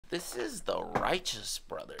This is the Righteous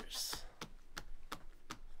Brothers.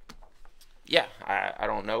 Yeah, I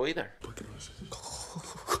don't know either.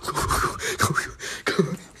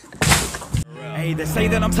 Hey, they say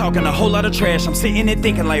that I'm talking a whole lot of trash. I'm sitting and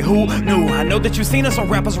thinking like, who knew? I know that you seen us on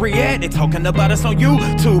rappers react. They talking about us on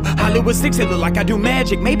YouTube. Hollywood 6, it look like I do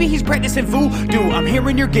magic. Maybe he's practicing voodoo. I'm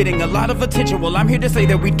hearing you're getting a lot of attention. Well, I'm here to say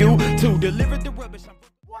that we do to deliver the rubbish.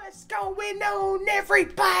 What's going on,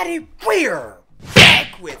 everybody? We're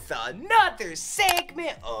back with another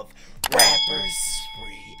segment of Rappers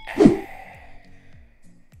React.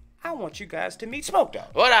 I want you guys to meet Smoke Dog.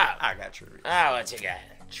 What up? I got trivia. Ah, what you got?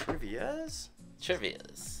 Trivias?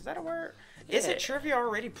 Trivias. Is that a word? Yeah. Is it trivia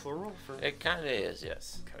already plural? It kind of is,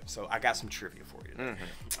 yes. Okay, so I got some trivia for you.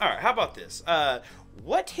 All right, how about this?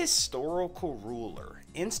 What historical ruler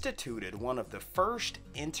instituted one of the first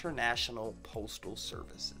international postal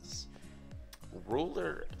services?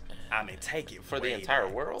 Ruler? I mean, take it for way the entire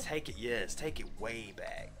back. world? Take it, yes, take it way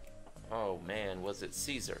back. Oh man, was it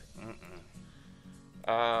Caesar?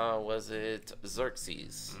 Was it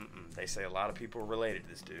Xerxes? They say a lot of people related to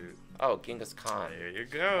this dude. Oh, Genghis Khan. There you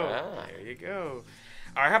go. Ah. There you go.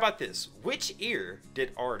 All right, how about this? Which ear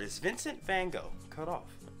did artist Vincent van Gogh cut off?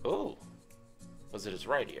 Oh, was it his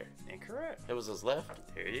right ear? Incorrect. It was his left.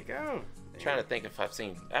 There you go. Trying to think if I've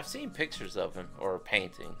seen pictures of him or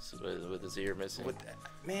paintings with his ear missing. With that,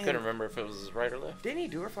 man, Couldn't remember if it was his right or left. didn't he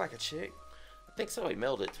do her for like a chick? I think so. He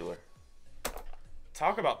mailed it to her.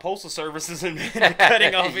 Talk about postal services and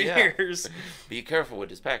cutting off Yeah. ears. Be careful with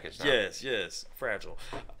this package. Now. Yes, fragile.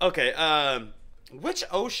 Okay, which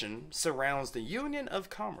ocean surrounds the Union of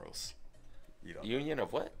Comoros? You don't Union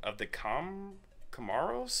of what? of the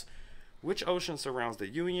Comoros? Which ocean surrounds the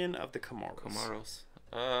Union of the Comoros?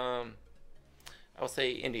 Comoros. I would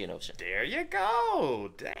say Indian Ocean. There you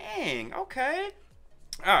go. Dang. Okay.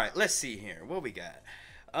 All right. Let's see here. What we got?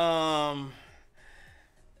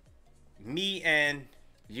 Me and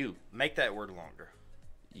You. make that word longer.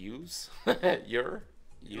 Use. Your.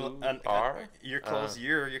 You Well, are. You're close.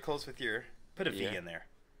 You're close with your. Put a V yeah. in there.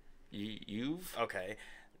 You've Okay.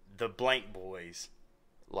 The Blank Boys.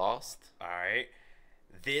 lost All right.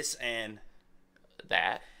 This and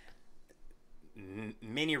that.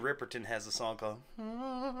 Minnie Riperton has a song called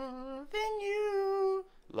 "Than You."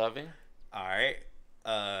 Loving. All right.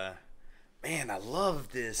 Man, I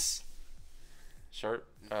love this. Shirt.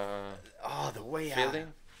 Oh, the way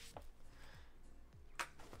Feeling.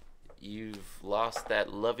 You've lost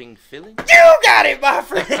that loving feeling. You got it, my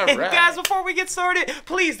friend. All right. Guys, before we get started,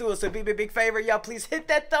 please do us a big favor. Y'all, please hit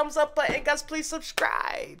that thumbs up button. Guys, please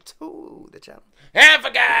subscribe to the channel. And for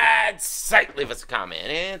God's sake, leave us a comment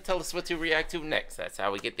and tell us what to react to next. That's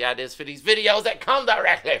how we get the ideas for these videos that come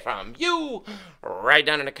directly from you. Right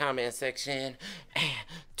down in the comment section. And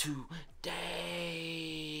today,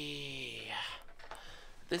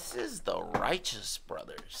 this is the Righteous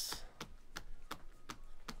Brothers.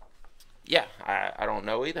 Yeah, I don't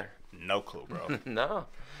know either. No clue, bro. No,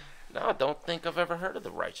 I don't think I've ever heard of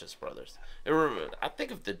the Righteous Brothers. I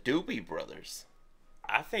think of the Doobie Brothers.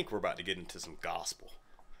 I think we're about to get into some gospel.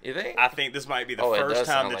 You think? I think this might be the Oh, it first does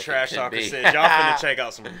time sound the like it Trash could Talker be. said, y'all finna check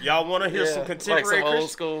out some. Y'all want to hear some contemporary like some old Christian?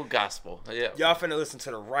 school gospel. Yeah. Y'all finna listen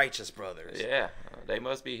to the Righteous Brothers. Yeah, they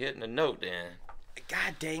must be hitting a note then.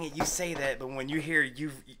 God dang it, you say that, but when you hear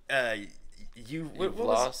You've what was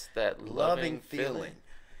lost that loving feeling. feeling.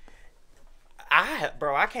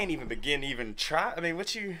 I can't even begin to even try. I mean,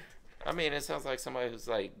 what you? I mean, it sounds like somebody who's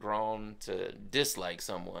like grown to dislike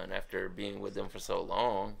someone after being with them for so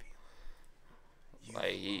long.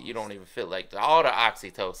 Like you don't even feel like all the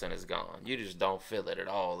oxytocin is gone. You just don't feel it at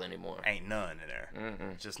all anymore. Ain't none in there.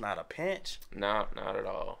 Just not a pinch. No, not at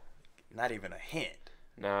all. Not even a hint.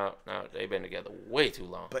 No, they've been together way too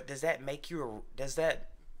long. But does that make you?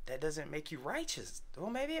 That doesn't make you righteous? Well,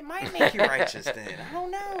 maybe it might make you righteous then. I don't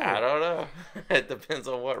know. I don't know. It depends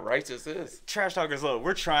on what righteous is. Trash Talkers, look,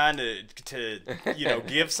 we're trying to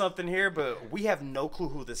give something here, but we have no clue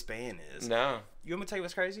who this band is. No. You want me to tell you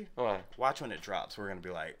what's crazy? What? Watch when it drops. We're gonna be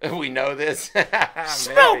like, We know this.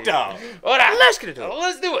 Smoke Dog. Let's get into it.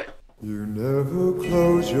 Let's do it. You never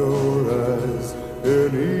close your eyes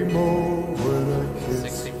anymore when I kiss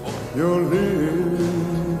 64. your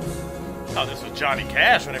lips. Oh, this was Johnny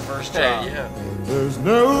Cash when it first dropped. Yeah. There's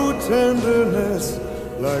no tenderness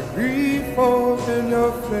like grief in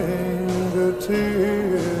your fingertips.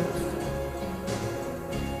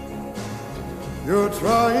 You're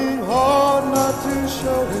trying hard not to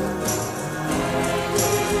show it,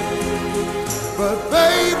 but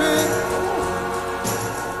baby,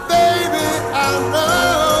 I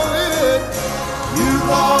know it. You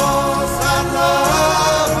lost that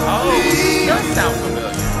love. Oh, it does sound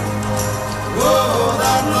familiar.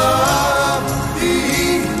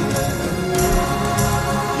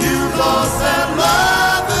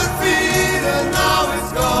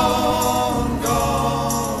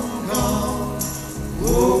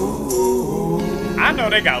 know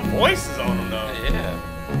they got voices on them though. Yeah.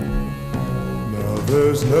 Now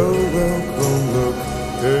there's no welcome look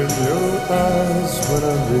in your eyes when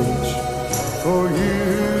I reach for you.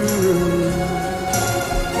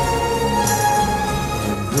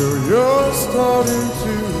 And girl, you're starting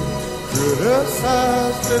to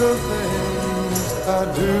criticize little things I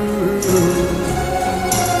do.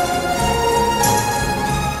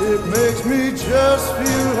 It makes me just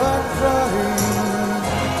feel like crying.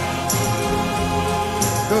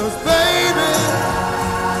 'Cause baby,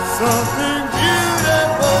 something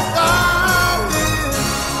beautiful about it.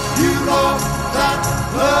 You lost that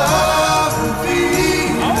love and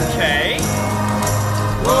feeling. Okay.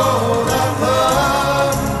 Oh, that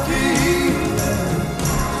love and feeling.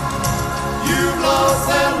 You lost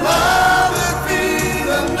that love and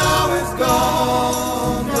feeling. Now it's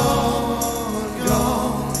gone, gone,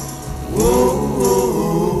 gone. Whoa,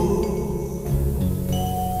 whoa.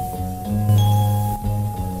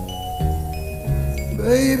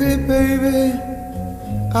 Baby, baby,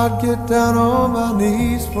 I'd get down on my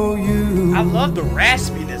knees for you. I love the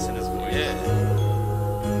raspiness in his voice. Yeah.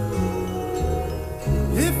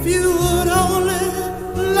 If you would only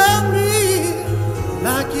love me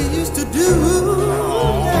like you used to do,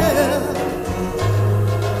 yeah.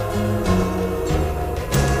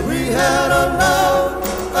 We had a love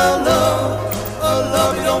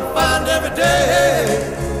you don't find every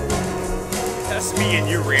day. That's me and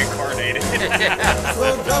you reincarnated. So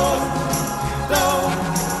don't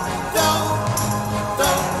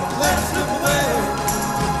let it slip away.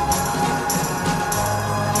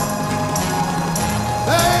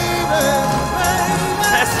 Baby,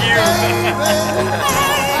 That's you.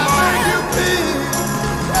 how you feel?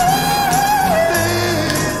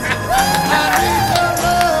 I need your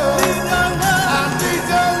love. I need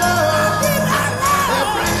your love. Yeah,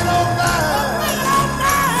 bring it on back.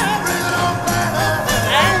 Bring it on back.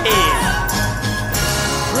 Hey.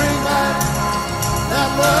 Bring back that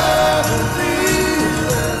love and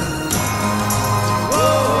feeling.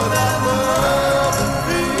 Oh, that love and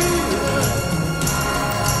feeling.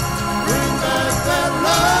 Bring back that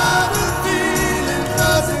love and feeling,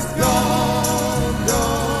 'cause it's gone,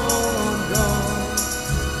 gone, gone.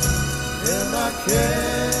 And I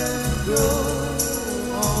can't go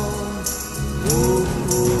on. Oh,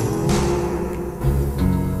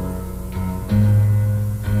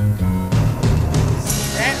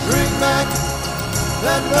 bring back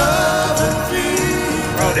that love and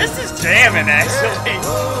feeling. Bro, this is jamming actually.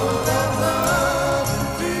 Oh, that love and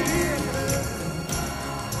feeling.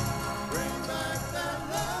 Bring back that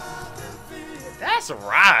love and feeling. That's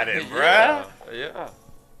riding, bruh. Yeah. Yeah.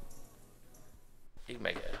 You can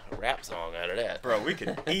make a rap song out of that. Bro, we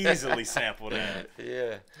could easily sample that.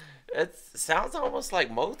 Yeah. It sounds almost like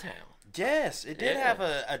Motown. Yes, it did Yeah. have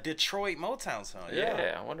a Detroit Motown song.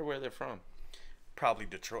 Yeah. I wonder where they're from. Probably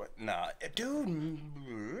Detroit. Nah, dude.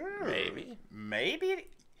 Maybe. Maybe.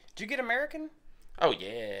 Did you get American? Oh,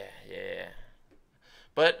 yeah. Yeah.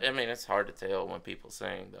 But, I mean, it's hard to tell when people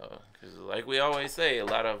sing, though. Because, like we always say, a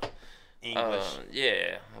lot of... English.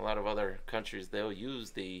 Yeah. A lot of other countries, they'll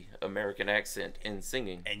use the American accent in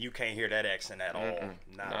singing. And you can't hear that accent at all. Mm-mm,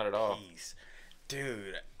 not a at all. piece.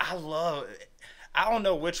 Dude, I don't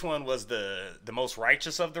know which one was the most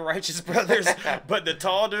righteous of the righteous brothers, but the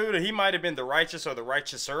tall dude, he might have been the righteous or the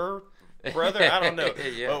righteouser brother. I don't know.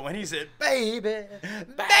 Yeah. But when he said, baby,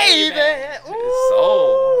 Baby. ooh,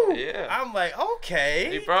 Soul. Yeah. I'm like, okay.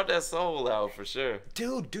 He brought that soul out for sure.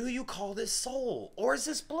 Dude, do you call this soul or is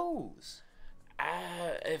this blues?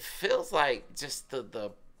 It feels like just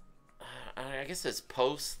the I guess it's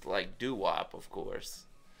post like doo-wop, of course,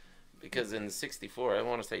 because in '64, I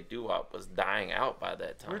want to say doo-wop was dying out by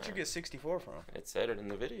that time. Where'd you get 64 from? It said it in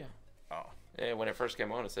the video. Oh, Yeah, when it first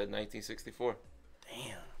came on, it said 1964.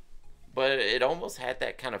 damn. But it almost had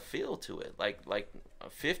that kind of feel to it, like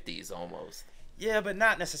 50s almost. Yeah, but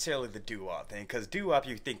not necessarily the doo-wop thing, because doo-wop,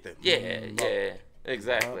 you think that. Yeah,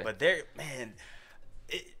 exactly. But there, man,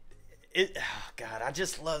 oh God, I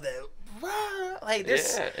just love that. Like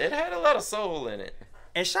this, Yeah, it had a lot of soul in it.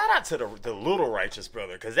 and shout out to the little righteous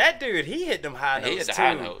brother, because that dude, he hit them high He notes had the too.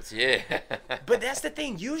 high notes, yeah. But that's the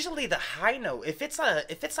thing. Usually the high note, if it's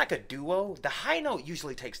like a duo, the high note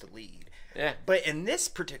usually takes the lead. Yeah. But in this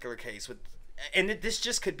particular case, this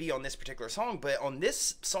just could be on this particular song, but on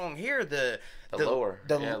this song here, the lower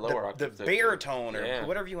the octave, baritone or yeah.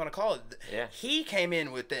 whatever you want to call it, Yeah. he came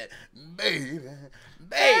in with that baby.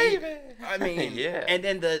 I mean, Yeah. And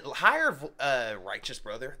then the higher righteous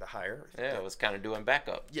brother, Yeah, it was kind of doing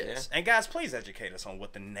backup. yes. And guys, please educate us on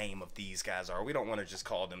what the name of these guys are. We don't want to just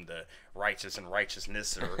call them the righteous and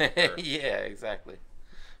righteousness or Yeah, exactly.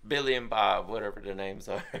 Billy and Bob, whatever the names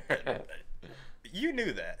are. You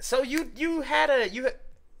knew that. So you had a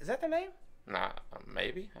is that the name? Nah,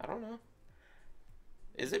 maybe. I don't know.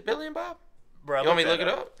 Is it Billy and Bob? Bro, You want me to look it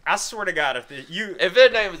up? I swear to God, If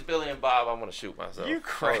their name is Billy and Bob, I'm gonna shoot myself. you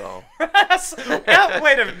crazy. Hold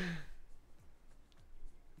Wait a minute.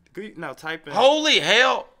 No, type in. on. Holy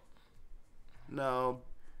hell! No,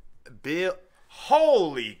 Bill.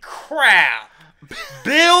 Holy crap!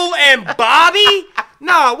 Bill and Bobby?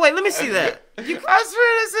 No, wait. Let me see that. I swear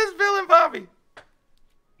this says Bill and Bobby.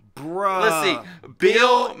 Bruh. Let's see.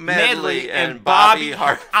 Bill Medley and Bobby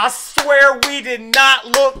Hart. I swear we did not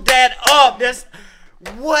look that up. That's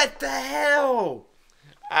what the hell.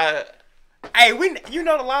 Hey, you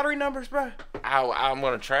know the lottery numbers, bro? I'm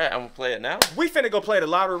gonna try it. I'm gonna play it now. We finna go play the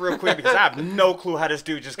lottery real quick because I have no clue how this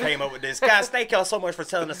dude just came up with this. Guys, thank y'all so much for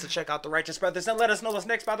telling us to check out The Righteous Brothers and let us know what's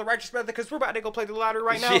next by The Righteous Brothers because we're about to go play the lottery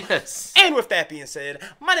right now. Yes. And with that being said,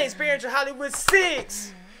 my name's Unchained Hollywood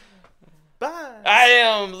 6. Bye. I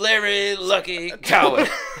am Larry Lucky Coward.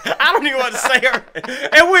 I don't even want to say it.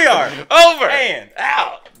 And we are Over and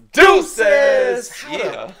out. Deuces. How Yeah.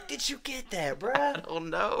 the did you get that, bruh? I don't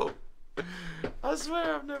know. I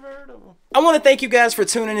swear I've never heard of them. I want to thank you guys for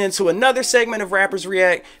tuning in to another segment of Rappers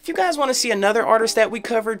React. If you guys want to see another artist that we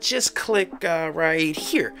covered, just click right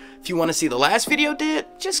here. If you want to see the last video did,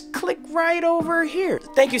 just click right over here.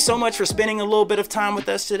 Thank you so much for spending a little bit of time with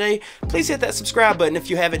us today. Please hit that subscribe button if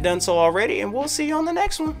you haven't done so already, and we'll see you on the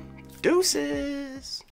next one. Deuces.